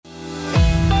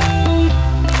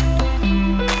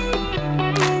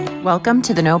Welcome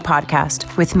to the No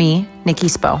Podcast with me, Nikki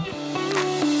Spo.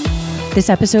 This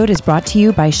episode is brought to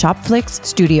you by Shopflix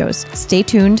Studios. Stay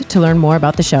tuned to learn more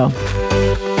about the show.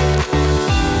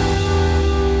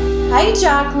 Hi,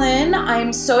 Jacquelin.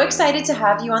 I'm so excited to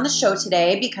have you on the show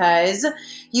today because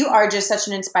you are just such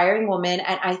an inspiring woman,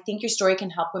 and I think your story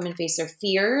can help women face their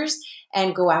fears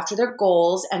and go after their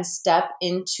goals and step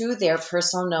into their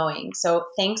personal knowing. So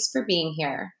thanks for being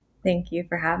here. Thank you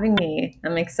for having me.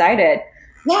 I'm excited.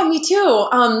 Yeah, me too.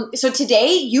 So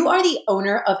today you are the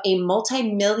owner of a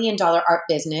multi-million-dollar art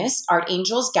business, Art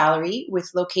Angels Gallery, with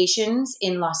locations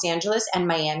in Los Angeles and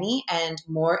Miami and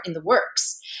more in the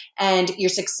works. And your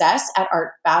success at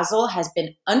Art Basel has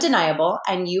been undeniable,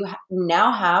 and you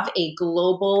now have a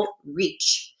global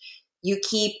reach. You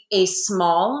keep a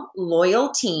small, loyal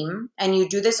team, and you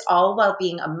do this all while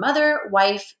being a mother,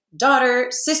 wife, daughter,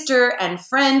 sister, and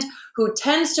friend who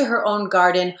tends to her own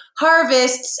garden,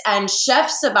 harvests, and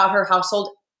chefs about her household,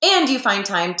 and you find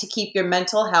time to keep your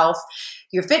mental health,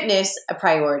 your fitness a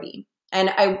priority. And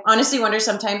I honestly wonder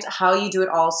sometimes how you do it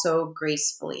all so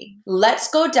gracefully. Let's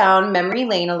go down memory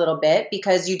lane a little bit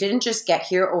because you didn't just get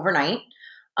here overnight.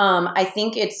 I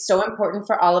think it's so important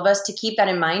for all of us to keep that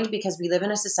in mind because we live in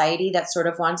a society that sort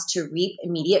of wants to reap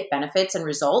immediate benefits and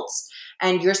results.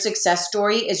 And your success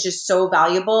story is just so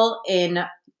valuable in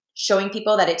showing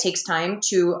people that it takes time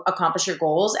to accomplish your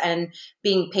goals and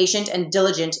being patient and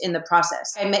diligent in the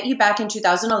process. I met you back in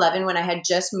 2011 when I had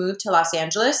just moved to Los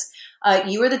Angeles.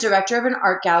 You were the director of an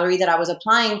art gallery that I was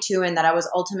applying to and that I was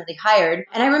ultimately hired.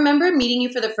 And I remember meeting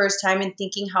you for the first time and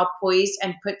thinking how poised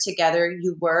and put together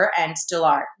you were and still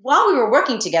are. While we were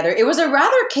working together, it was a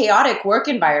rather chaotic work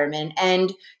environment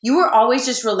and you were always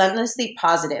just relentlessly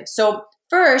positive. So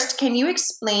first, can you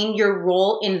explain your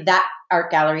role in that art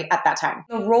gallery at that time?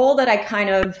 The role that I kind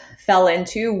of fell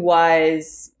into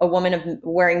was a woman of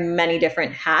wearing many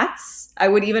different hats. I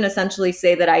would even essentially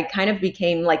say that I kind of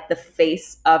became like the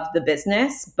face of the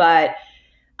business, but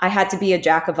I had to be a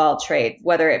jack of all trades,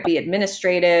 whether it be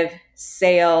administrative,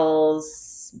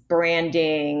 sales,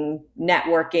 branding,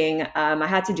 networking. I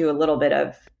had to do a little bit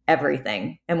of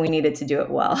everything, and we needed to do it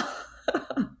well.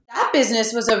 That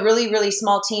business was a really, really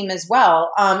small team as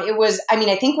well.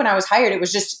 I think when I was hired, it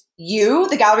was just you,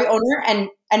 the gallery owner,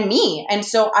 and me. And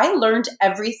so I learned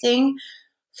everything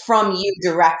from you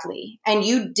directly. And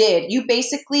you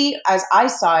basically, as I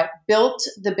saw it, built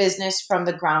the business from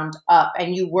the ground up.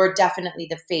 And you were definitely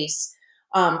the face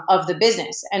of the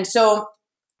business. And so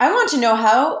I want to know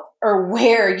how or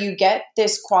where you get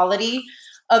this quality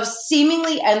of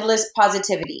seemingly endless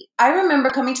positivity. I remember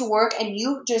coming to work and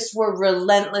you just were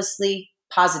relentlessly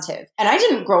positive. And I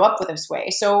didn't grow up with this way.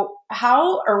 So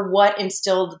how or what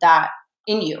instilled that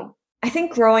in you? I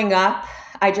think growing up,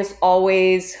 I just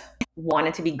always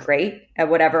wanted to be great at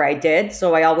whatever I did.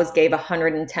 So I always gave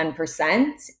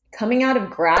 110%. Coming out of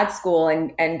grad school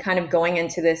and kind of going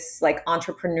into this like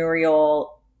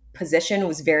entrepreneurial position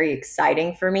was very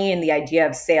exciting for me. And the idea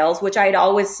of sales, which I had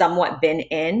always somewhat been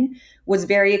in, was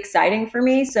very exciting for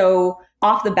me. So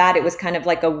off the bat, it was kind of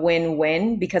like a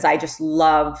win-win because I just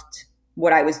loved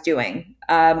what I was doing.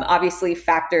 Obviously,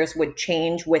 factors would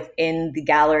change within the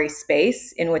gallery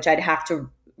space in which I'd have to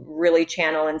really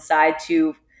channel inside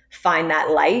to find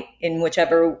that light in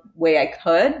whichever way I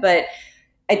could. But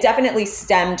it definitely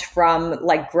stemmed from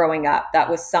like growing up. That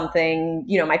was something,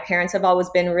 my parents have always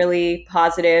been really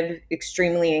positive,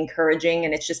 extremely encouraging.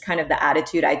 And it's just kind of the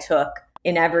attitude I took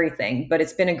in everything. But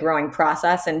it's been a growing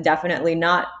process and definitely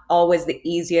not always the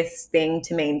easiest thing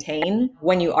to maintain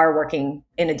when you are working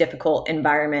in a difficult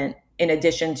environment, in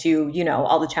addition to,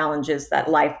 all the challenges that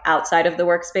life outside of the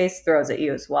workspace throws at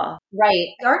you as well. Right.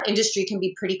 The art industry can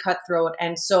be pretty cutthroat.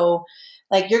 And so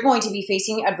you're going to be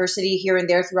facing adversity here and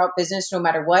there throughout business, no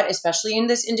matter what, especially in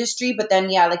this industry. But then,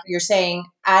 like you're saying,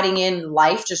 adding in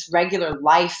life, just regular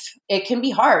life, it can be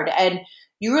hard. And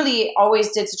you really always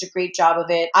did such a great job of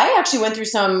it. I actually went through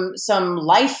some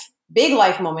big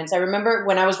life moments. I remember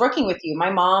when I was working with you, my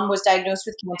mom was diagnosed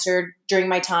with cancer during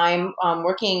my time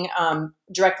working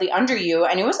directly under you.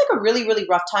 And it was like a really, really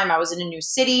rough time. I was in a new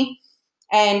city.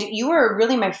 And you were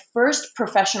really my first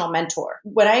professional mentor.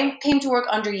 When I came to work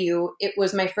under you, it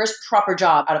was my first proper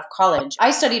job out of college.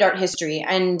 I studied art history,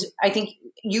 and I think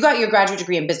you got your graduate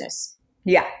degree in business.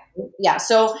 Yeah. Yeah.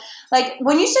 So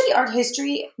when you study art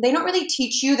history, they don't really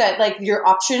teach you that your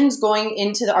options going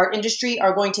into the art industry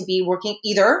are going to be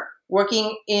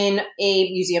working in a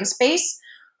museum space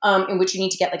in which you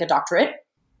need to get like a doctorate.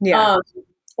 Yeah.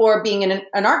 Or being in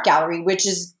an art gallery, which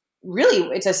is really,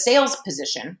 it's a sales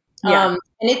position. Yeah.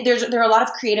 And there are a lot of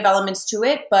creative elements to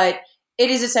it, but it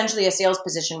is essentially a sales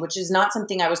position, which is not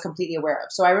something I was completely aware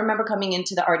of. So I remember coming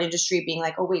into the art industry being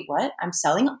like, oh, wait, what? I'm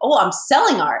selling? Oh, I'm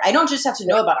selling art. I don't just have to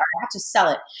know about art. I have to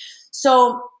sell it.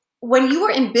 So when you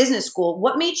were in business school,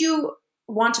 what made you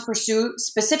want to pursue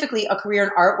specifically a career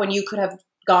in art when you could have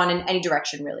gone in any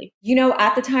direction, really?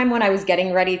 At the time when I was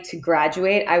getting ready to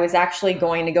graduate, I was actually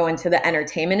going to go into the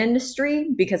entertainment industry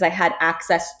because I had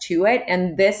access to it.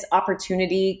 And this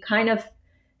opportunity kind of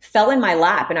fell in my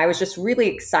lap. And I was just really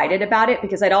excited about it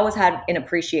because I'd always had an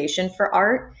appreciation for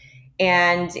art.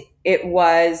 And it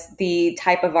was the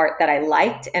type of art that I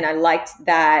liked. And I liked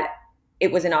that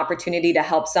it was an opportunity to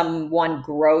help someone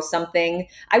grow something.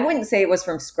 I wouldn't say it was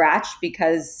from scratch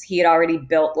because he had already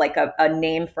built like a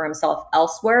name for himself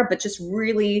elsewhere, but just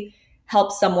really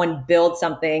help someone build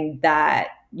something that,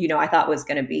 I thought was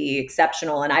going to be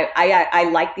exceptional. And I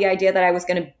liked the idea that I was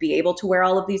going to be able to wear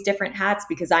all of these different hats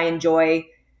because I enjoy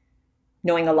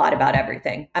knowing a lot about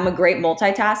everything. I'm a great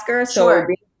multitasker. So Sure.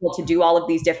 being able to do all of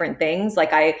these different things,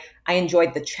 like I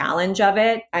enjoyed the challenge of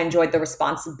it. I enjoyed the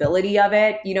responsibility of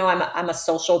it. I'm a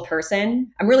social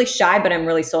person. I'm really shy, but I'm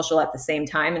really social at the same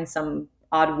time in some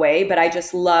odd way. But I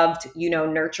just loved,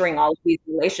 nurturing all of these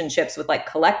relationships with like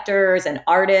collectors and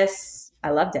artists. I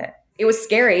loved it. It was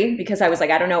scary because I was like,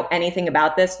 I don't know anything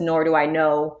about this, nor do I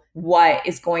know what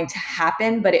is going to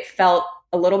happen. But it felt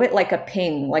a little bit like a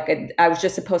ping, I was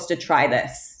just supposed to try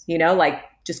this, like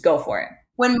just go for it.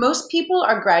 When most people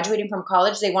are graduating from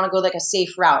college, they want to go like a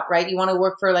safe route, right? You want to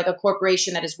work for like a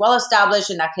corporation that is well established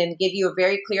and that can give you a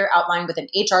very clear outline with an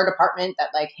HR department that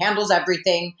like handles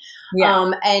everything.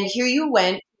 Yeah. And here you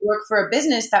went to work for a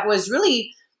business that was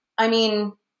really, I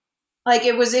mean, like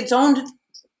it was its own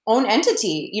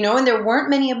entity, and there weren't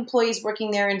many employees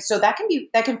working there. And so that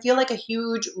can feel like a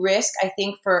huge risk, I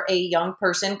think, for a young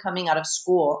person coming out of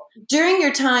school. During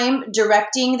your time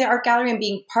directing the art gallery and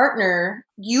being partner,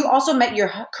 you also met your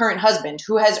current husband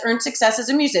who has earned success as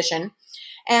a musician.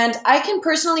 And I can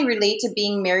personally relate to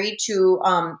being married to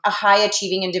a high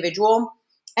achieving individual.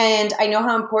 And I know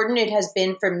how important it has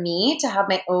been for me to have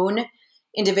my own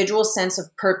individual sense of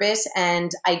purpose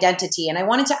and identity. And I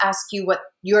wanted to ask you what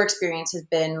your experience has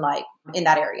been like in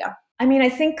that area. I mean, I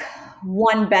think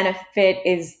one benefit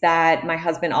is that my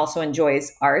husband also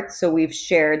enjoys art. So we've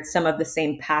shared some of the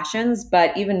same passions,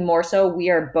 but even more so, we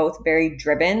are both very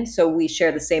driven. So we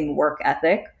share the same work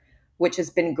ethic, which has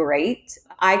been great.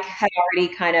 I had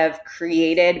already kind of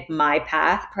created my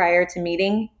path prior to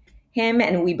meeting him,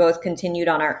 and we both continued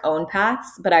on our own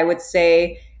paths. But I would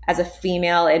say, as a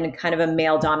female in kind of a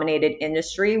male dominated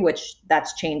industry, which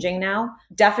that's changing now,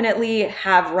 definitely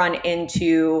have run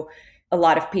into a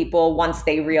lot of people once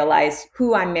they realize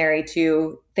who I'm married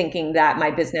to, thinking that my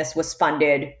business was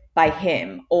funded by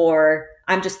him or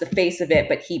I'm just the face of it,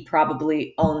 but he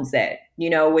probably owns it,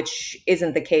 which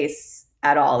isn't the case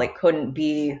at all. It couldn't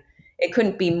be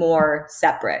more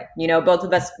separate. Both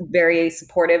of us very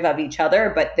supportive of each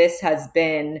other, but this has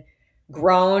been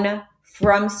grown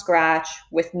from scratch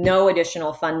with no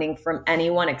additional funding from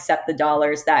anyone except the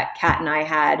dollars that Kat and I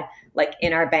had like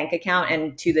in our bank account,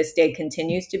 and to this day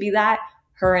continues to be that.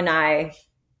 Her and I,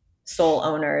 sole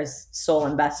owners, sole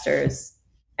investors.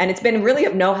 And it's been really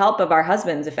of no help of our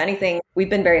husbands. If anything, we've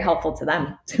been very helpful to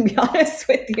them, to be honest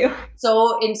with you.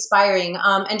 So inspiring.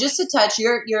 And just to touch,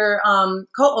 your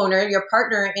co-owner, your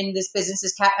partner in this business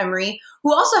is Kat Emery,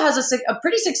 who also has a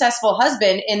pretty successful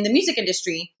husband in the music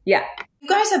industry. Yeah. You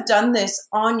guys have done this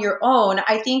on your own.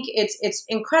 I think it's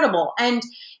incredible. And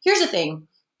here's the thing,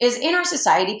 is in our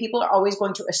society, people are always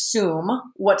going to assume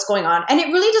what's going on. And it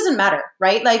really doesn't matter,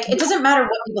 right? Like, it doesn't matter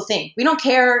what people think. We don't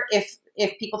care if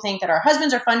people think that our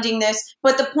husbands are funding this.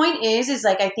 But the point is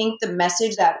like, I think the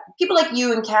message that people like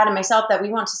you and Kat and myself that we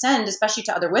want to send, especially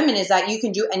to other women, is that you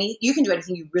can do anything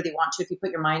you really want to if you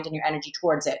put your mind and your energy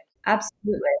towards it.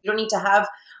 Absolutely. You don't need to have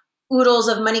oodles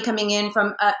of money coming in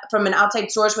from an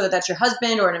outside source, whether that's your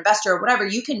husband or an investor or whatever.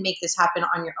 You can make this happen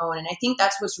on your own. And I think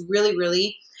that's what's really,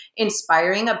 really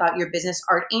inspiring about your business,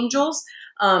 Art Angels,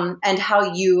 and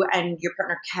how you and your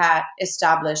partner Kat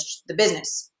established the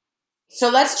business. So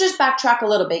let's just backtrack a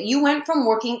little bit. You went from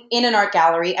working in an art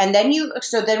gallery, and then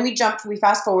we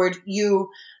fast forward. You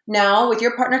now, with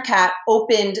your partner Kat,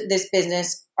 opened this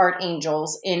business, Art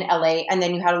Angels, in LA, and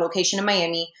then you had a location in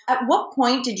Miami. At what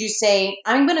point did you say,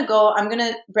 I'm going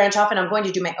to branch off and I'm going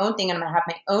to do my own thing and I'm going to have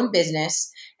my own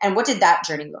business? And what did that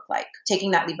journey look like,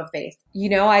 taking that leap of faith?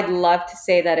 I'd love to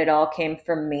say that it all came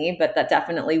from me, but that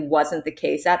definitely wasn't the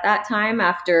case at that time.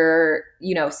 After,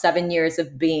 7 years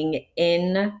of being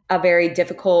in a very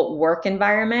difficult work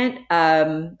environment,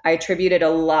 I attributed a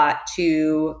lot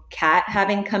to Kat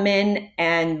having come in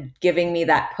and giving me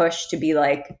that push to be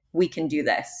like, we can do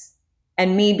this.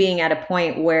 And me being at a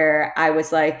point where I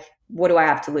was like, what do I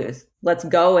have to lose? Let's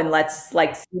go and let's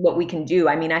like see what we can do.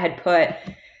 I mean, I had put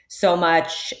so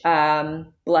much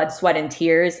blood, sweat, and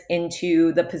tears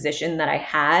into the position that I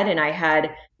had, and I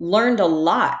had learned a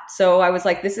lot. So I was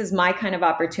like, this is my kind of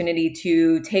opportunity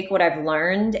to take what I've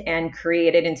learned and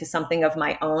create it into something of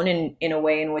my own in a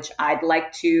way in which I'd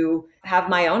like to have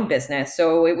my own business.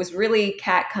 So it was really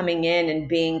Kat coming in and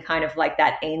being kind of like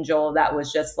that angel that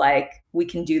was just like, we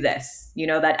can do this, you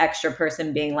know, that extra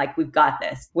person being like, we've got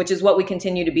this, which is what we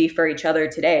continue to be for each other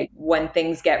today. When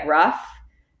things get rough,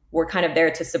 we're kind of there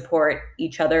to support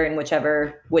each other in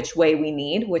which way we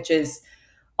need, which is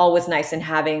always nice, and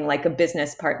having like a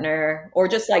business partner or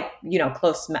just like, you know,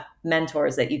 close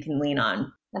mentors that you can lean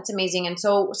on. That's amazing. And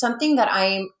so something that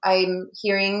I'm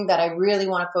hearing that I really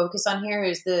want to focus on here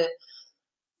is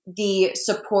the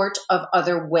support of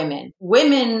other women.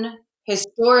 Women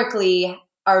historically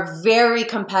are very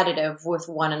competitive with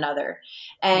one another.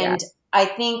 And I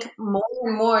think more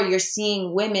and more you're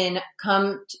seeing women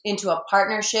come into a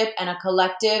partnership and a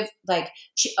collective like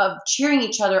of cheering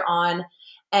each other on.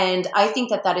 And I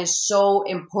think that is so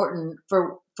important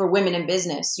for women in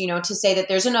business, you know, to say that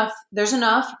there's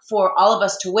enough for all of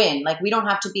us to win. Like, we don't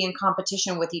have to be in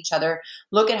competition with each other.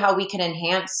 Look at how we can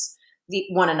enhance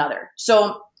one another.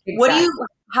 So exactly.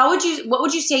 What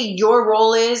would you say your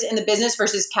role is in the business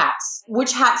versus Kat's?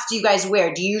 Which hats do you guys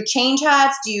wear? Do you change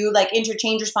hats? Do you like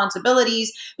interchange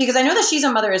responsibilities? Because I know that she's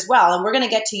a mother as well, and we're going to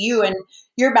get to you and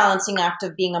your balancing act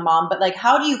of being a mom, but like,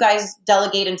 how do you guys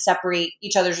delegate and separate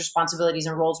each other's responsibilities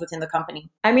and roles within the company?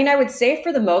 I mean, I would say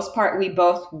for the most part, we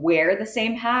both wear the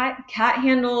same hat. Kat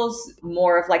handles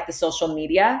more of like the social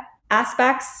media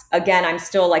aspects. Again, I'm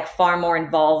still like far more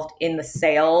involved in the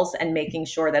sales and making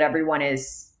sure that everyone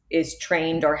is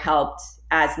trained or helped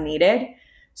as needed.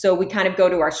 So we kind of go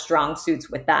to our strong suits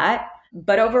with that.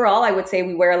 But overall, I would say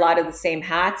we wear a lot of the same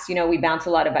hats. You know, we bounce a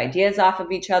lot of ideas off of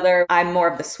each other. I'm more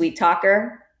of the sweet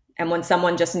talker. And when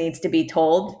someone just needs to be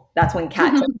told, that's when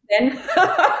Kat jumps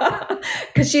in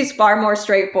because she's far more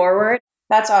straightforward.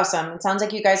 That's awesome. It sounds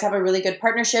like you guys have a really good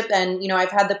partnership. And, you know,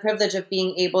 I've had the privilege of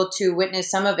being able to witness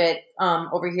some of it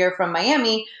over here from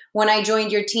Miami when I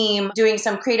joined your team doing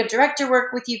some creative director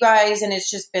work with you guys. And it's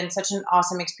just been such an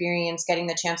awesome experience getting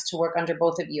the chance to work under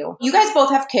both of you. You guys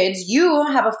both have kids. You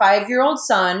have a 5-year-old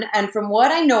son. And from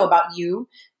what I know about you,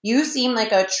 you seem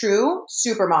like a true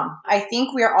super mom. I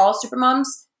think we are all super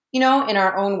moms, you know, in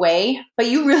our own way, but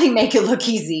you really make it look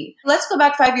easy. Let's go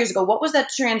back 5 years ago. What was that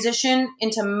transition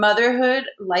into motherhood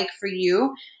like for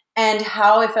you? And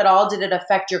how, if at all, did it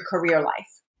affect your career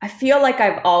life? I feel like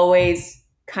I've always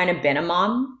kind of been a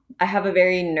mom. I have a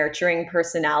very nurturing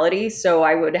personality. So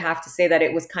I would have to say that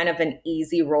it was kind of an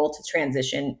easy role to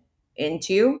transition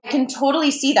into. I can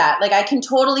totally see that. Like, I can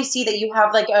totally see that you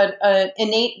have like a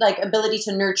innate like ability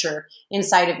to nurture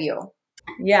inside of you.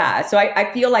 Yeah. So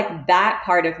I feel like that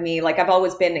part of me, like I've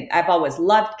always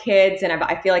loved kids, and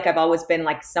I feel like I've always been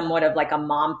like somewhat of like a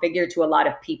mom figure to a lot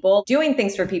of people, doing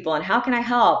things for people and how can I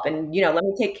help? And, you know, let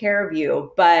me take care of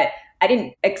you. But I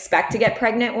didn't expect to get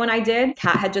pregnant when I did.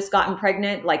 Kat had just gotten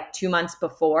pregnant like 2 months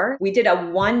before. We did a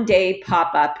 1-day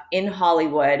pop-up in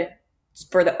Hollywood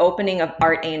for the opening of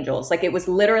Art Angels. Like, it was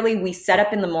literally, we set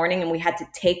up in the morning and we had to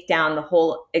take down the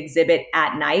whole exhibit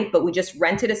at night, but we just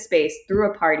rented a space, threw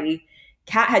a party.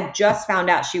 Kat had just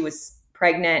found out she was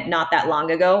pregnant not that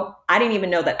long ago. I didn't even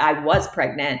know that I was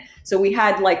pregnant. So we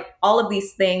had like all of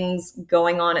these things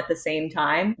going on at the same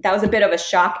time. That was a bit of a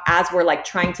shock as we're like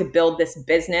trying to build this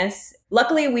business.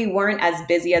 Luckily, we weren't as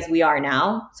busy as we are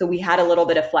now. So we had a little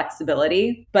bit of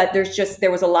flexibility, but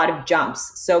there was a lot of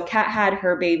jumps. So Kat had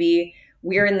her baby.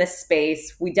 We're in this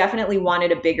space. We definitely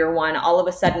wanted a bigger one. All of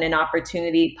a sudden, an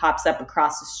opportunity pops up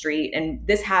across the street. And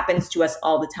this happens to us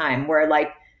all the time where like,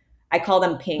 I call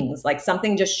them pings, like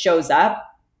something just shows up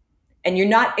and you're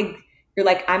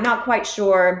like, I'm not quite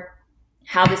sure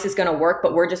how this is going to work,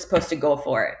 but we're just supposed to go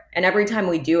for it. And every time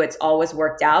we do, it's always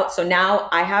worked out. So now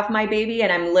I have my baby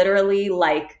and I'm literally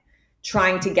like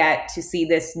trying to get to see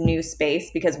this new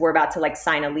space because we're about to like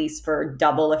sign a lease for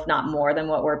double, if not more than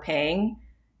what we're paying.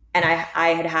 And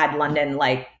I had London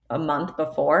like a month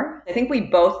before. I think we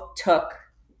both took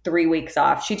 3 weeks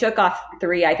off. She took off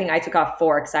 3. I think I took off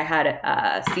 4 because I had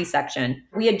a C-section.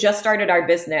 We had just started our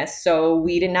business, so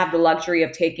we didn't have the luxury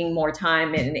of taking more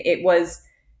time. And it was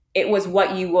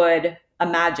what you would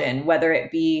imagine, whether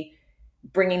it be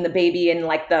bringing the baby in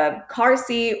like the car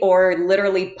seat or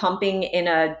literally pumping in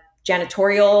a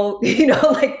janitorial,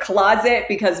 like closet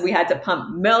because we had to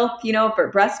pump milk,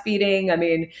 for breastfeeding. I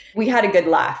mean, we had a good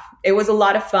laugh. It was a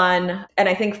lot of fun. And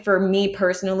I think for me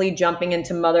personally, jumping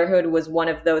into motherhood was one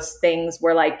of those things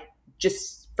where like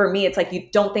just, for me, it's like, you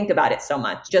don't think about it so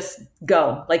much. Just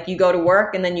go. Like, you go to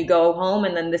work and then you go home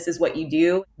and then this is what you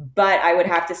do. But I would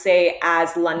have to say,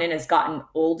 as London has gotten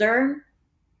older,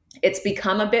 it's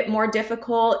become a bit more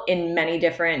difficult in many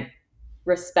different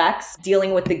respects,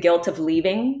 dealing with the guilt of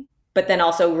leaving, but then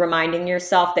also reminding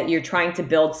yourself that you're trying to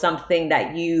build something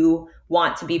that you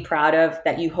want to be proud of,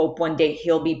 that you hope one day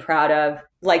he'll be proud of.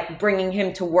 Like, bringing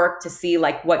him to work to see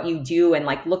like what you do and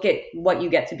like look at what you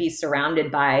get to be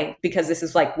surrounded by, because this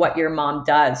is like what your mom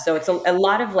does. So it's a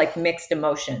lot of like mixed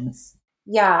emotions.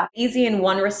 Yeah. Easy in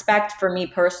one respect for me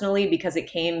personally, because it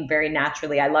came very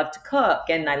naturally. I love to cook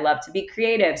and I love to be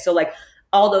creative. So like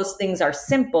all those things are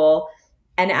simple.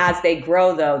 And as they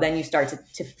grow though, then you start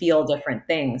to feel different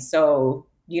things. So,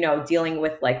 dealing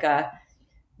with like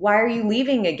why are you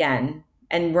leaving again?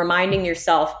 And reminding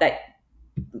yourself that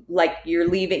like you're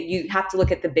leaving, you have to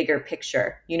look at the bigger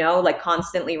picture, like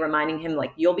constantly reminding him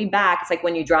like you'll be back. It's like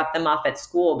when you drop them off at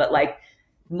school, but like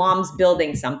mom's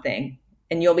building something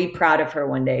and you'll be proud of her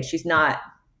one day. She's not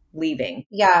leaving.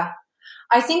 Yeah.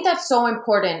 I think that's so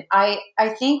important. I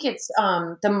think it's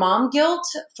the mom guilt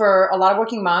for a lot of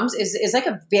working moms is like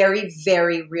a very,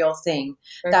 very real thing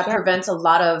that prevents a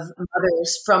lot of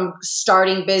mothers from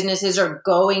starting businesses or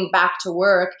going back to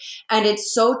work. And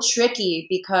it's so tricky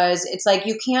because it's like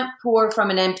you can't pour from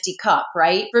an empty cup,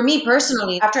 right? For me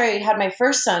personally, after I had my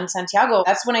first son, Santiago,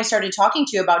 that's when I started talking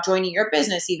to you about joining your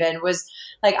business even, was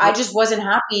like, I just wasn't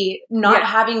happy not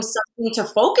having something to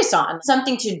focus on,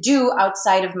 something to do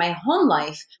outside of my home life.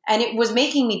 And it was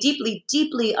making me deeply,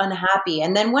 deeply unhappy.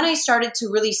 And then when I started to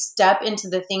really step into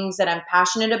the things that I'm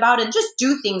passionate about and just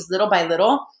do things little by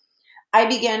little, I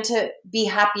began to be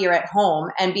happier at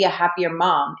home and be a happier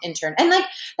mom in turn. And like,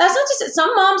 that's not just,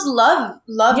 some moms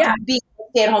love being a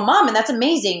stay-at-home mom, and that's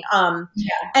amazing. And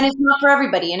it's not for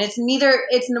everybody. And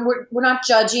we're not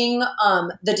judging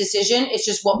the decision. It's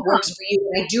just what works for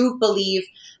you. And I do believe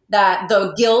that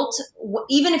the guilt,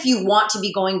 even if you want to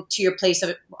be going to your place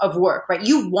of work, right?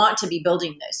 You want to be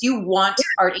building this. You want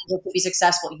Art Angel to be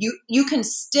successful. You can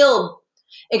still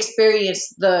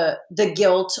experience the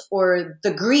guilt or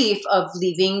the grief of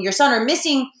leaving your son or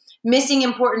missing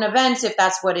important events, if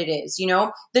that's what it is.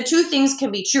 The two things can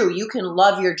be true. You can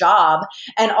love your job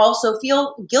and also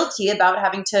feel guilty about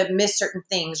having to miss certain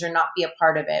things or not be a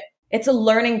part of it. It's a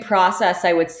learning process,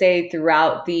 I would say,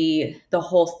 throughout the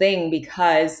whole thing,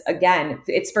 because again,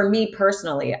 it's for me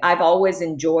personally, I've always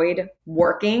enjoyed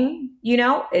working,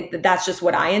 that's just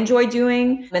what I enjoy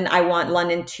doing. And I want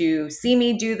London to see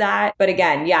me do that. But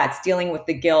again, it's dealing with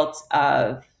the guilt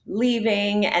of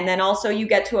leaving. And then also you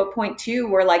get to a point too,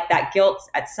 where like that guilt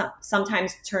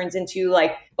sometimes turns into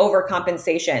like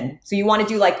overcompensation. So you want to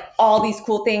do like all these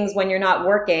cool things when you're not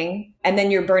working, and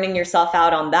then you're burning yourself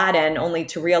out on that end, only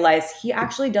to realize he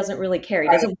actually doesn't really care. He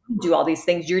doesn't want to do all these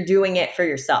things. You're doing it for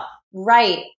yourself.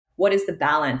 Right. What is the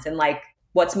balance and like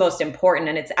what's most important?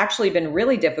 And it's actually been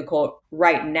really difficult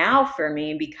right now for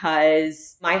me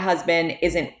because my husband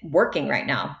isn't working right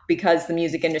now because the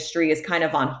music industry is kind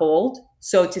of on hold.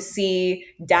 So to see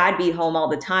dad be home all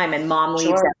the time and mom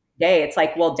leaves every day, it's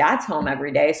like, well, dad's home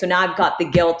every day. So now I've got the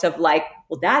guilt of like,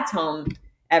 well, dad's home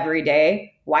every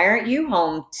day. Why aren't you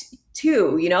home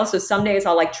too? So some days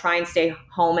I'll like try and stay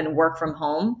home and work from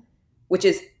home, which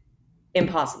is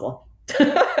impossible.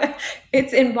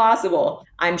 It's impossible.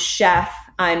 I'm chef.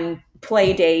 I'm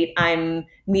play date. I'm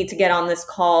need to get on this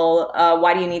call.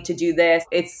 Why do you need to do this?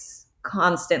 It's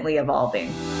constantly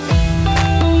evolving.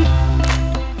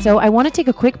 So I want to take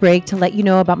a quick break to let you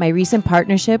know about my recent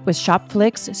partnership with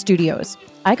Shopflix Studios.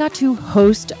 I got to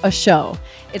host a show.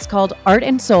 It's called Art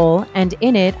and Soul, and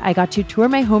in it, I got to tour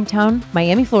my hometown,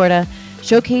 Miami, Florida,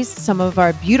 showcase some of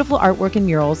our beautiful artwork and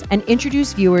murals, and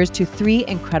introduce viewers to 3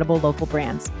 incredible local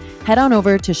brands. Head on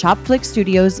over to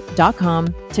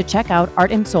shopflixstudios.com to check out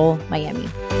Art and Soul Miami.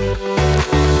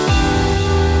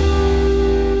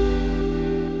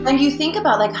 And you think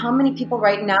about like how many people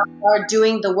right now are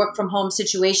doing the work from home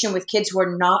situation with kids who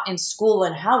are not in school,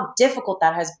 and how difficult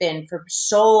that has been for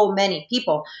so many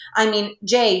people. I mean,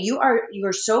 Jay, you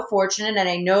are so fortunate, and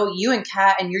I know you and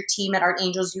Kat and your team at Art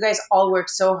Angels, you guys all work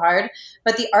so hard,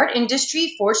 but the art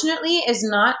industry, fortunately, is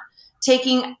not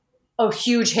taking a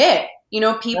huge hit.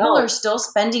 People are still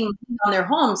spending money on their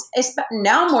homes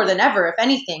now more than ever, if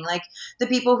anything. Like the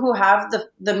people who have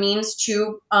the means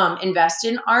to invest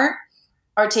in art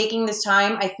are taking this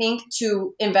time, I think,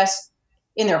 to invest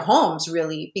in their homes,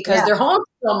 really, because they're home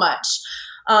so much.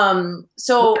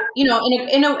 So, in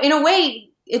a way,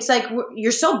 it's like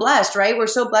you're so blessed, right? We're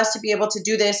so blessed to be able to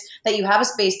do this, that you have a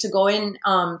space to go in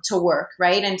to work,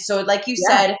 right? And so, like you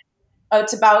said,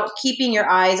 It's about keeping your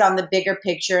eyes on the bigger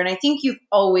picture. And I think you've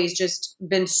always just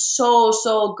been so,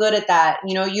 so good at that.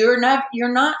 You know, you're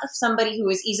not somebody who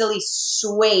is easily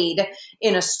swayed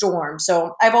in a storm.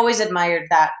 So I've always admired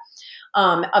that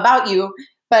about you.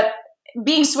 But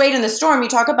being swayed in the storm, you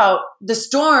talk about the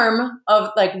storm of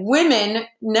like women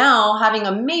now having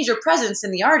a major presence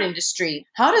in the art industry.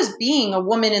 How does being a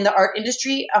woman in the art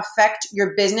industry affect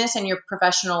your business and your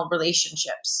professional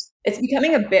relationships? It's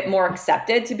becoming a bit more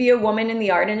accepted to be a woman in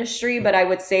the art industry, but I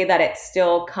would say that it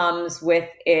still comes with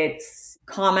its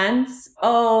comments.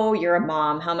 Oh, you're a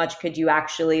mom. How much could you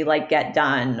actually like get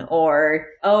done? Or,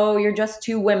 oh, you're just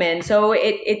two women. So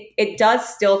it does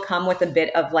still come with a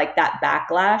bit of like that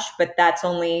backlash, but that's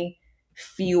only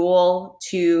fuel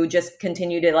to just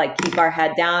continue to like keep our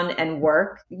head down and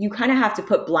work. You kind of have to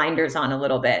put blinders on a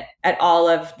little bit at all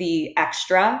of the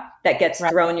extra that gets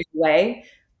thrown your way,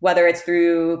 whether it's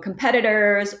through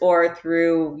competitors or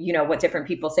through, you know, what different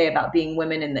people say about being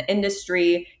women in the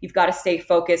industry. You've got to stay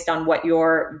focused on what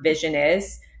your vision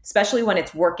is, especially when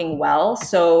it's working well.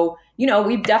 So, you know,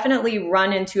 we've definitely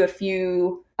run into a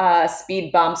few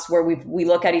speed bumps where we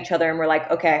look at each other and we're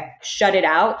like, okay, shut it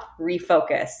out,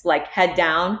 refocus, like head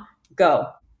down, go.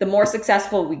 The more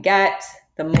successful we get,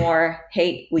 the more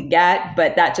hate we get,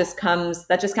 but that just kind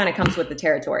of comes with the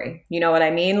territory. You know what I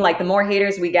mean? Like the more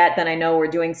haters we get, then I know we're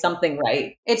doing something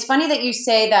right. It's funny that you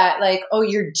say that, like, oh,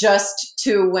 you're just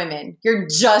two women. You're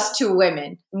just two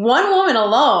women. One woman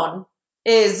alone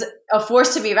is a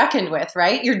force to be reckoned with,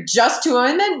 right? You're just two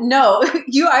women? No,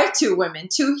 you are two women,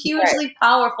 two hugely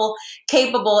powerful,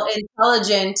 capable,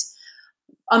 intelligent,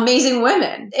 amazing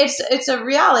women. It's a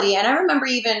reality. And I remember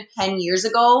even 10 years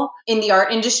ago in the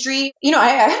art industry, you know, I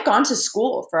had gone to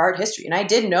school for art history and I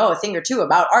did know a thing or two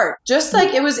about art. Just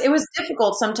like it was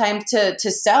difficult sometimes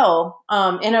to sell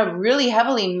in a really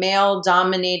heavily male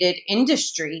dominated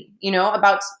industry, you know,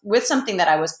 with something that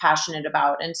I was passionate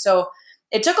about. And so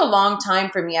it took a long time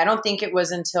for me. I don't think it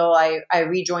was until I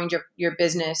rejoined your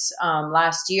business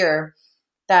last year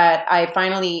that I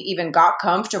finally even got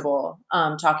comfortable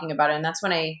talking about it. And that's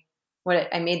when I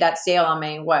made that sale on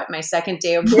my second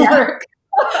day of work.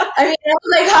 I mean, I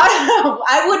was like,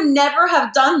 I would never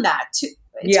have done that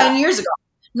 10 years ago.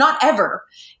 Not ever,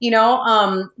 you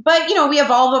know, but you know, we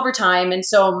evolve over time. And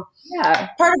so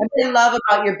part of what I love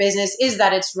about your business is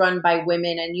that it's run by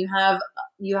women and you have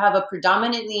a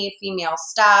predominantly female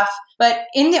staff, but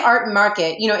in the art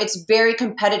market, you know, it's very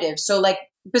competitive. So like,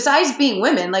 besides being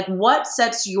women, like what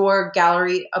sets your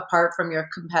gallery apart from your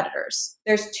competitors?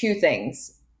 There's two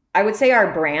things. I would say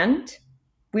our brand.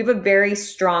 We have a very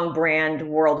strong brand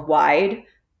worldwide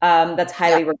that's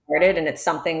highly regarded, and it's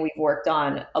something we've worked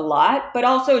on a lot, but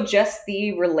also just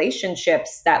the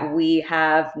relationships that we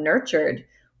have nurtured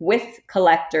with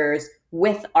collectors,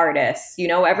 with artists. You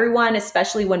know, everyone,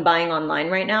 especially when buying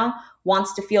online right now,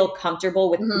 wants to feel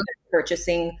comfortable with who they're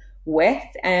purchasing with.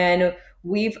 And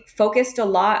we've focused a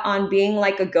lot on being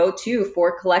like a go-to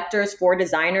for collectors, for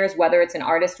designers, whether it's an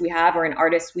artist we have or an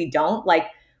artist we don't. Like,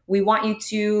 we want you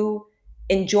to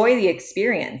enjoy the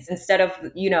experience instead of,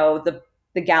 you know,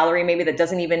 the gallery maybe that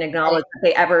doesn't even acknowledge that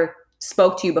they ever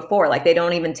spoke to you before. Like, they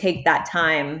don't even take that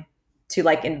time to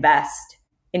like invest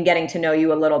in getting to know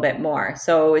you a little bit more.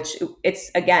 So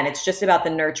it's again, it's just about the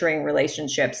nurturing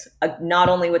relationships, not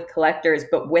only with collectors,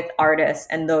 but with artists,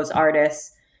 and those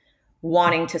artists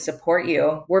wanting to support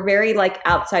you. We're very like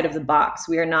outside of the box.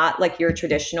 We are not like your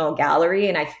traditional gallery.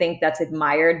 And I think that's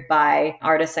admired by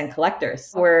artists and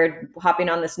collectors. We're hopping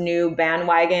on this new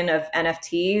bandwagon of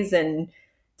NFTs and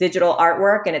digital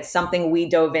artwork. And it's something we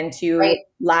dove into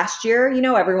last year. You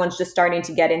know, everyone's just starting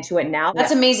to get into it now.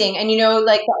 That's amazing. And, you know,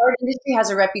 like the art industry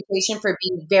has a reputation for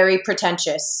being very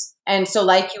pretentious. And so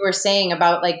like you were saying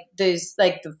about like this,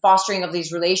 like the fostering of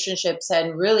these relationships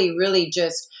and really, really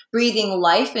just breathing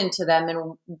life into them,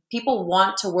 and people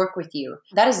want to work with you.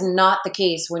 That is not the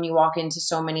case when you walk into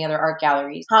so many other art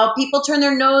galleries. How people turn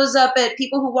their nose up at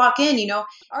people who walk in, you know,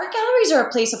 art galleries are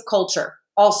a place of culture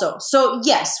also. So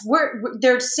yes,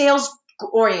 they're sales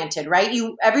oriented, right?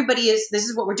 This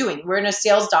is what we're doing. We're in a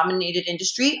sales dominated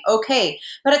industry. Okay.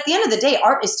 But at the end of the day,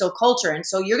 art is still culture. And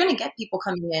so you're going to get people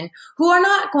coming in who are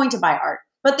not going to buy art,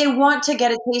 but they want to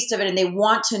get a taste of it and they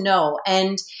want to know.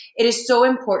 And it is so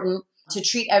important to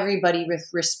treat everybody with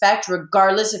respect,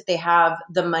 regardless if they have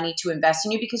the money to invest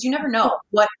in you, because you never know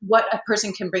what a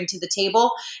person can bring to the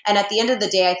table. And at the end of the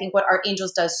day, I think what Art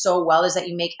Angels does so well is that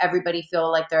you make everybody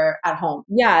feel like they're at home.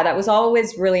 Yeah, that was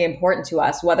always really important to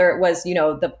us. Whether it was, you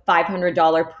know, the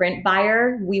 $500 print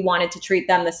buyer, we wanted to treat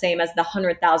them the same as the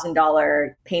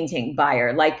 $100,000 painting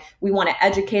buyer. Like, we want to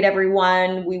educate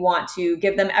everyone. We want to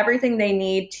give them everything they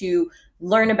need to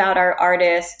learn about our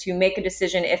artists, to make a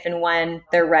decision if and when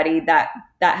they're ready. That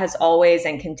has always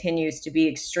and continues to be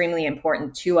extremely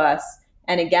important to us.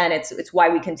 And again, it's why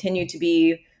we continue to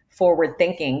be forward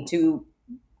thinking, to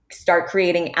start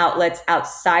creating outlets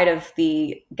outside of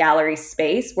the gallery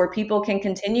space where people can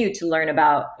continue to learn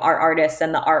about our artists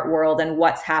and the art world and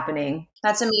what's happening.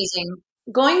 That's amazing.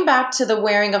 Going back to the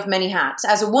wearing of many hats,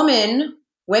 as a woman,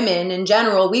 women in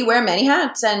general, we wear many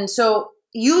hats. And so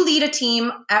you lead a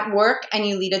team at work and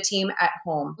you lead a team at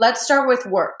home. Let's start with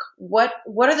work. What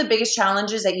are the biggest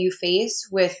challenges that you face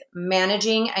with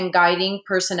managing and guiding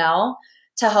personnel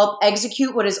to help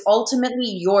execute what is ultimately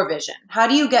your vision? How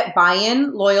do you get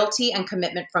buy-in, loyalty, and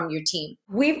commitment from your team?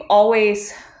 We've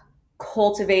always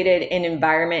cultivated an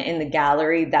environment in the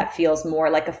gallery that feels more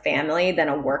like a family than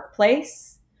a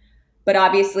workplace. But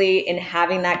obviously, in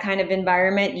having that kind of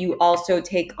environment, you also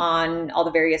take on all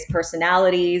the various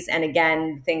personalities and,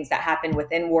 again, things that happen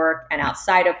within work and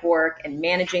outside of work, and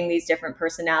managing these different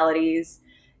personalities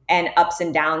and ups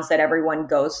and downs that everyone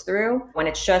goes through. When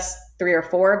it's just 3 or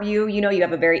 4 of you, you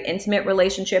have a very intimate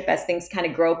relationship. As things kind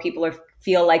of grow, people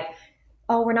feel like,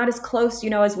 oh, we're not as close,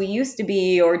 as we used to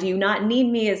be, or do you not need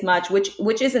me as much,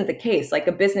 which isn't the case. Like,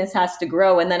 a business has to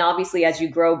grow. And then obviously, as you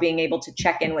grow, being able to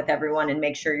check in with everyone and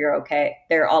make sure you're okay,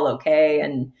 they're all okay.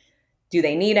 And do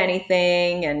they need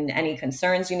anything, and any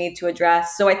concerns you need to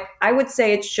address? So I would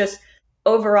say it's just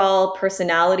overall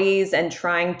personalities and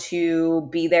trying to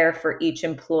be there for each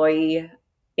employee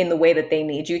in the way that they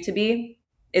need you to be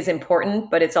is important,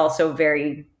 but it's also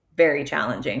very, very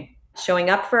challenging.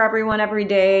 Showing up for everyone every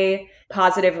day,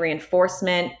 positive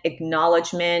reinforcement,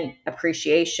 acknowledgement,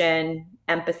 appreciation,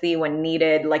 empathy when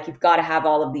needed. Like, you've got to have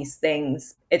all of these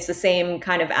things. It's the same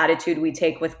kind of attitude we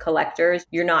take with collectors.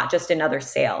 You're not just another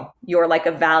sale. You're like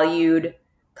a valued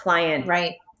client.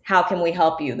 Right. How can we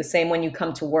help you? The same when you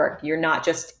come to work. You're not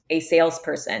just a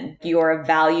salesperson. You're a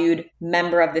valued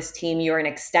member of this team. You're an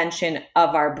extension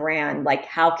of our brand. Like,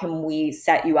 how can we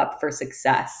set you up for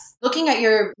success? Looking at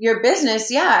your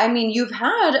business, yeah, I mean, you've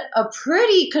had a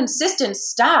pretty consistent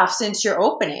staff since your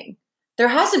opening. There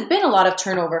hasn't been a lot of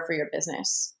turnover for your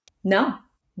business. No,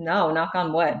 knock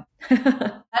on wood.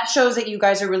 That shows that you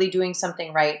guys are really doing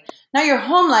something right. Now, your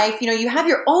home life, you have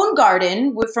your own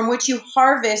garden from which you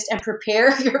harvest and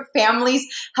prepare your family's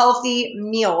healthy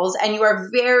meals, and you are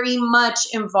very much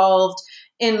involved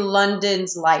in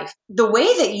London's life. The way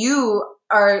that you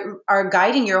are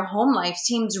guiding your home life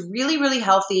seems really, really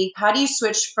healthy. How do you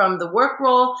switch from the work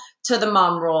role to the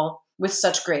mom role with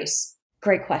such grace?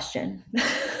 Great question.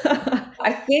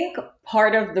 I think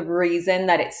part of the reason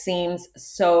that it seems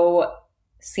so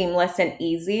seamless and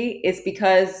easy is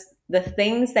because the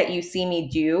things that you see me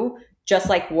do, just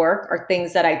like work, are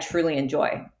things that I truly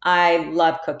enjoy. I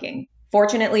love cooking.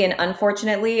 Fortunately and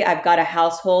unfortunately, I've got a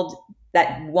household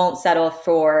that won't settle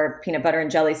for peanut butter and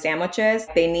jelly sandwiches.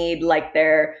 They need like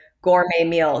their gourmet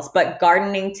meals. But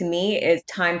gardening to me is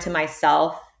time to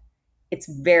myself. It's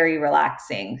very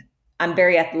relaxing. I'm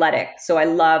very athletic, so I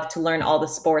love to learn all the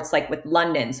sports, like with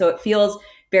London. So it feels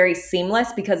very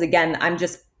seamless because, again, I'm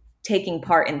just taking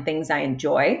part in things I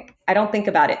enjoy. I don't think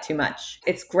about it too much.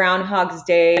 It's Groundhog's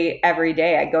Day every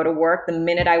day. I go to work. The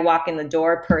minute I walk in the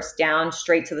door, purse down,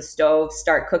 straight to the stove,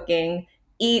 start cooking,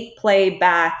 eat, play,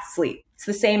 bath, sleep. It's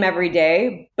the same every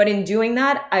day. But in doing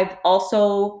that, I've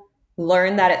also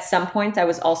learned that at some point I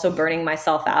was also burning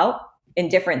myself out in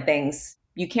different things.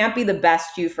 You can't be the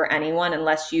best you for anyone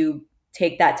unless you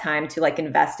take that time to like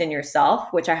invest in yourself,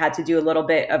 which I had to do a little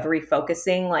bit of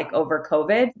refocusing like over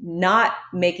COVID, not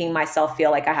making myself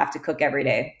feel like I have to cook every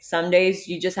day. Some days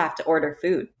you just have to order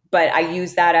food. But I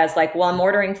use that as like, well, I'm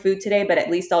ordering food today, but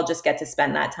at least I'll just get to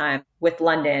spend that time with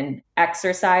London.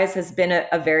 Exercise has been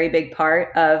a very big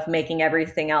part of making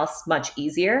everything else much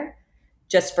easier.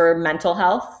 Just for mental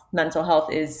health. Mental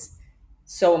health is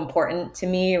so important to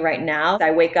me right now.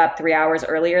 I wake up 3 hours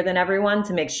earlier than everyone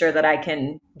to make sure that I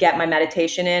can get my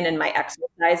meditation in and my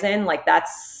exercise in. Like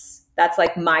that's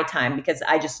like my time, because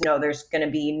I just know there's going to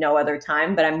be no other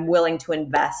time, but I'm willing to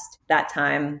invest that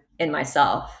time in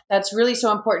myself. That's really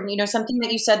so important. Something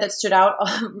that you said that stood out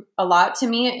a lot to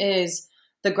me is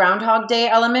the Groundhog Day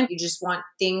element. You just want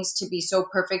things to be so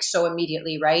perfect so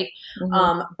immediately, right?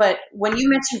 Mm-hmm. But when you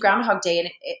mentioned Groundhog Day, and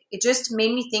it just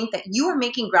made me think that you are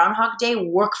making Groundhog Day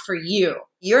work for you.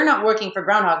 You're not working for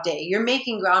Groundhog Day. You're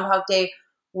making Groundhog Day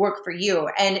work for you.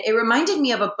 And it reminded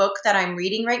me of a book that I'm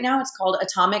reading right now. It's called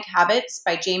Atomic Habits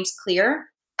by James Clear.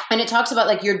 And it talks about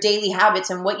like your daily habits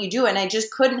and what you do. And I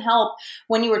just couldn't help,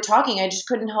 when you were talking, I just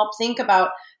couldn't help think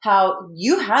about how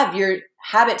you have your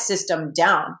habit system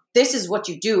down. This is what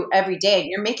you do every day.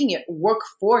 You're making it work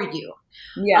for you.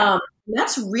 Yeah.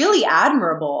 That's really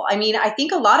admirable. I mean, I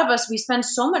think a lot of us, we spend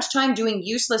so much time doing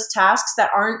useless tasks that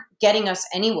aren't getting us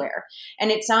anywhere.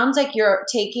 And it sounds like you're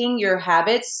taking your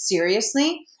habits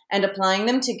seriously and applying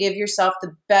them to give yourself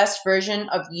the best version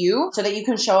of you so that you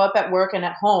can show up at work and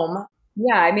at home.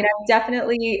 Yeah. I mean, I've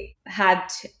definitely had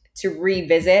to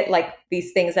revisit like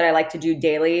these things that I like to do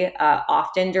daily,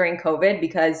 often during COVID,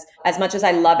 because as much as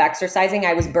I love exercising,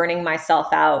 I was burning myself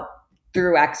out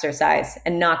through exercise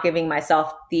and not giving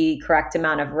myself the correct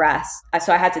amount of rest.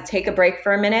 So I had to take a break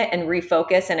for a minute and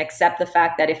refocus and accept the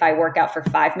fact that if I work out for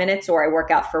 5 minutes or I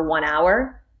work out for 1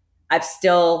 hour, I've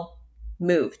still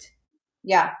moved.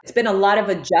 Yeah. It's been a lot of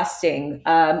adjusting,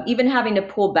 even having to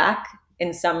pull back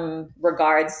in some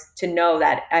regards to know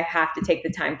that I have to take the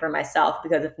time for myself,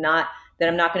 because if not, then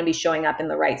I'm not going to be showing up in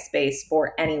the right space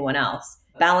for anyone else.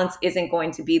 Balance isn't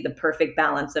going to be the perfect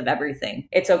balance of everything.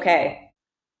 It's okay.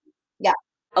 Yeah.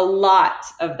 A lot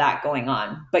of that going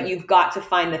on, but you've got to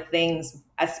find the things,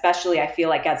 especially I feel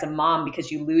like as a mom,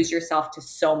 because you lose yourself to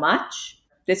so much.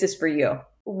 This is for you.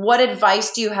 What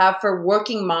advice do you have for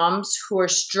working moms who are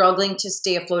struggling to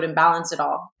stay afloat and balance it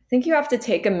all? I think you have to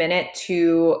take a minute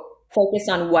to focus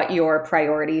on what your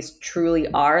priorities truly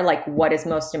are, like what is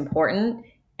most important.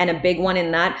 And a big one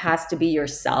in that has to be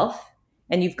yourself.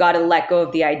 And you've got to let go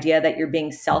of the idea that you're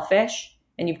being selfish.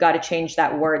 And you've got to change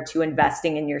that word to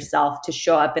investing in yourself to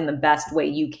show up in the best way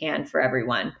you can for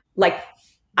everyone. Like,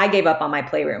 I gave up on my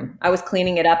playroom. I was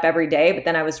cleaning it up every day, but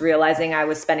then I was realizing I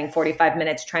was spending 45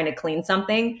 minutes trying to clean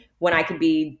something when I could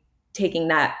be taking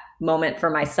that moment for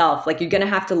myself. Like, you're going to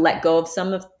have to let go of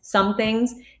some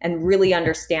things and really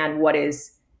understand what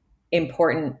is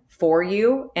important for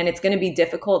you. And it's going to be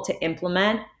difficult to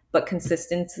implement, but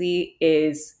consistency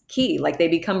is key. Like, they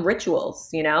become rituals,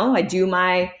 you know? I do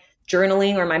my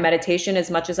journaling or my meditation as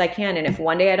much as I can. And if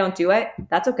one day I don't do it,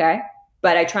 that's okay.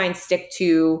 But I try and stick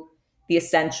to the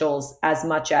essentials as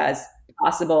much as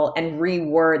possible and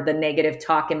reword the negative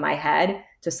talk in my head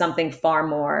to something far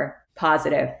more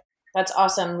positive. That's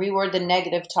awesome. Reword the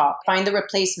negative talk. Find the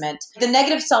replacement. The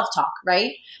negative self-talk,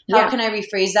 right? How can I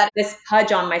rephrase that? This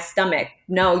pudge on my stomach.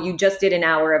 No, you just did an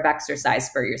hour of exercise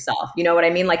for yourself. You know what I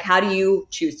mean? Like, how do you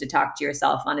choose to talk to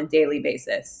yourself on a daily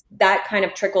basis? That kind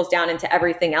of trickles down into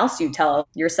everything else you tell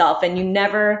yourself, and you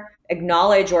never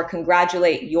acknowledge or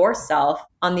congratulate yourself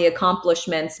on the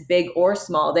accomplishments, big or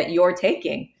small, that you're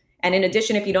taking. And in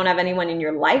addition, if you don't have anyone in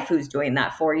your life who's doing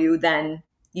that for you, then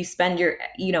you spend your,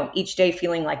 each day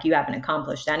feeling like you haven't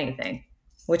accomplished anything,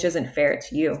 which isn't fair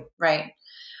to you. Right.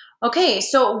 Okay.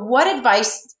 So what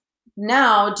advice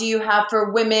now do you have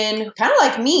for women kind of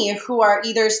like me who are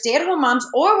either stay-at-home moms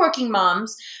or working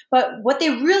moms, but what they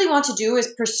really want to do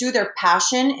is pursue their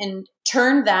passion and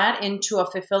turn that into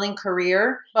a fulfilling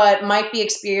career, but might be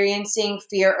experiencing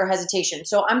fear or hesitation?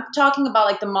 So I'm talking about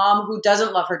like the mom who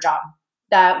doesn't love her job,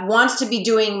 that wants to be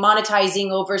doing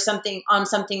monetizing over something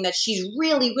that she's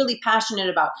really, really passionate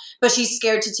about, but she's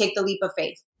scared to take the leap of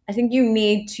faith. I think you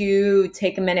need to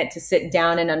take a minute to sit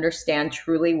down and understand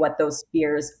truly what those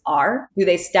fears are. Do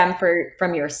they stem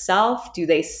from yourself? Do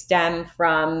they stem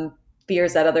from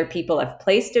fears that other people have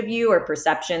placed of you or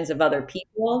perceptions of other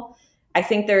people? I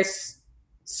think there's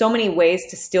so many ways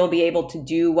to still be able to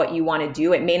do what you want to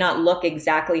do. It may not look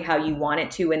exactly how you want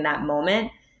it to in that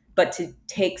moment, but to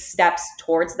take steps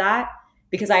towards that,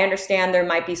 because I understand there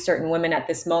might be certain women at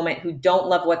this moment who don't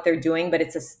love what they're doing, but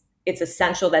it's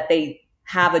essential that they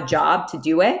have a job to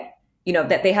do it,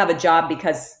 that they have a job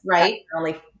because right.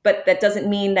 But that doesn't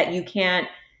mean that you can't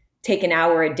take an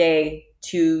hour a day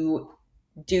to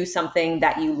do something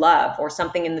that you love or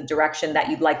something in the direction that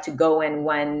you'd like to go in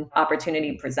when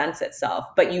opportunity presents itself.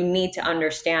 But you need to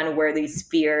understand where these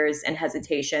fears and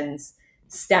hesitations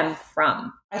stem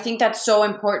from. I think that's so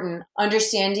important.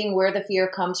 Understanding where the fear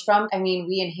comes from. I mean,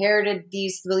 we inherited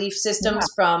these belief systems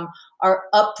from our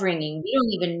upbringing. We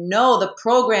don't even know the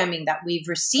programming that we've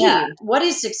received. Yeah. What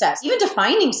is success? Even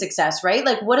defining success, right?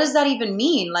 Like, what does that even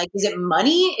mean? Like, is it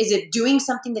money? Is it doing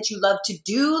something that you love to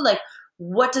do? Like,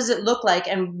 what does it look like,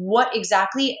 and what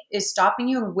exactly is stopping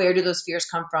you, and where do those fears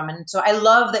come from? And so I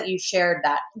love that you shared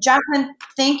that. Jacquelin,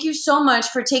 thank you so much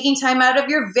for taking time out of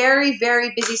your very,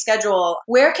 very busy schedule.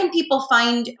 Where can people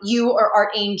find you or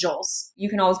Art Angels? You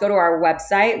can always go to our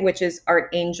website, which is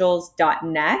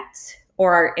artangels.net,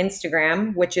 or our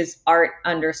Instagram, which is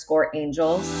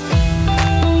art_angels.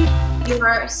 You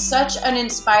are such an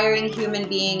inspiring human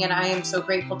being, and I am so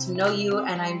grateful to know you,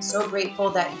 and I'm so grateful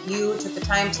that you took the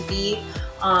time to be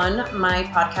on my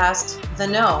podcast, The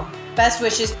Know. Best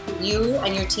wishes to you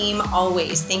and your team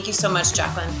always. Thank you so much,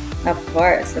 Jacquelin. Of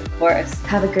course, of course.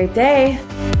 Have a great day.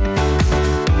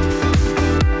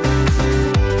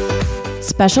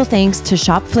 Special thanks to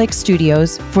Shopflix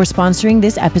Studios for sponsoring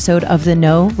this episode of The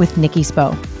Know with Nikki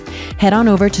Spo. Head on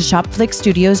over to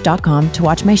shopflixstudios.com to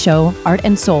watch my show, Art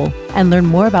and Soul, and learn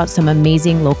more about some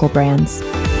amazing local brands.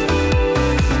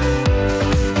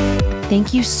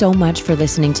 Thank you so much for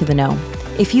listening to The Know.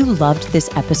 If you loved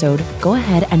this episode, go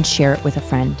ahead and share it with a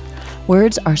friend.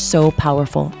 Words are so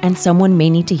powerful, and someone may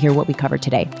need to hear what we covered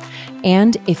today.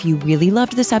 And if you really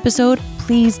loved this episode,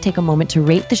 please take a moment to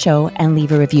rate the show and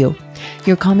leave a review.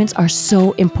 Your comments are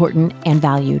so important and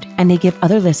valued, and they give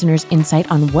other listeners insight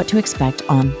on what to expect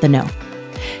on The Know.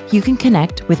 You can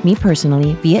connect with me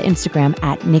personally via Instagram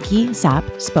at Nikki Sap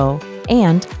Spo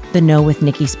and The Know with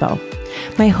Nikki Spo.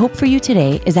 My hope for you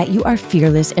today is that you are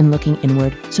fearless in looking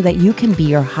inward so that you can be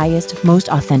your highest, most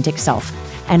authentic self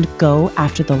and go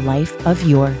after the life of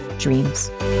your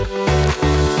dreams.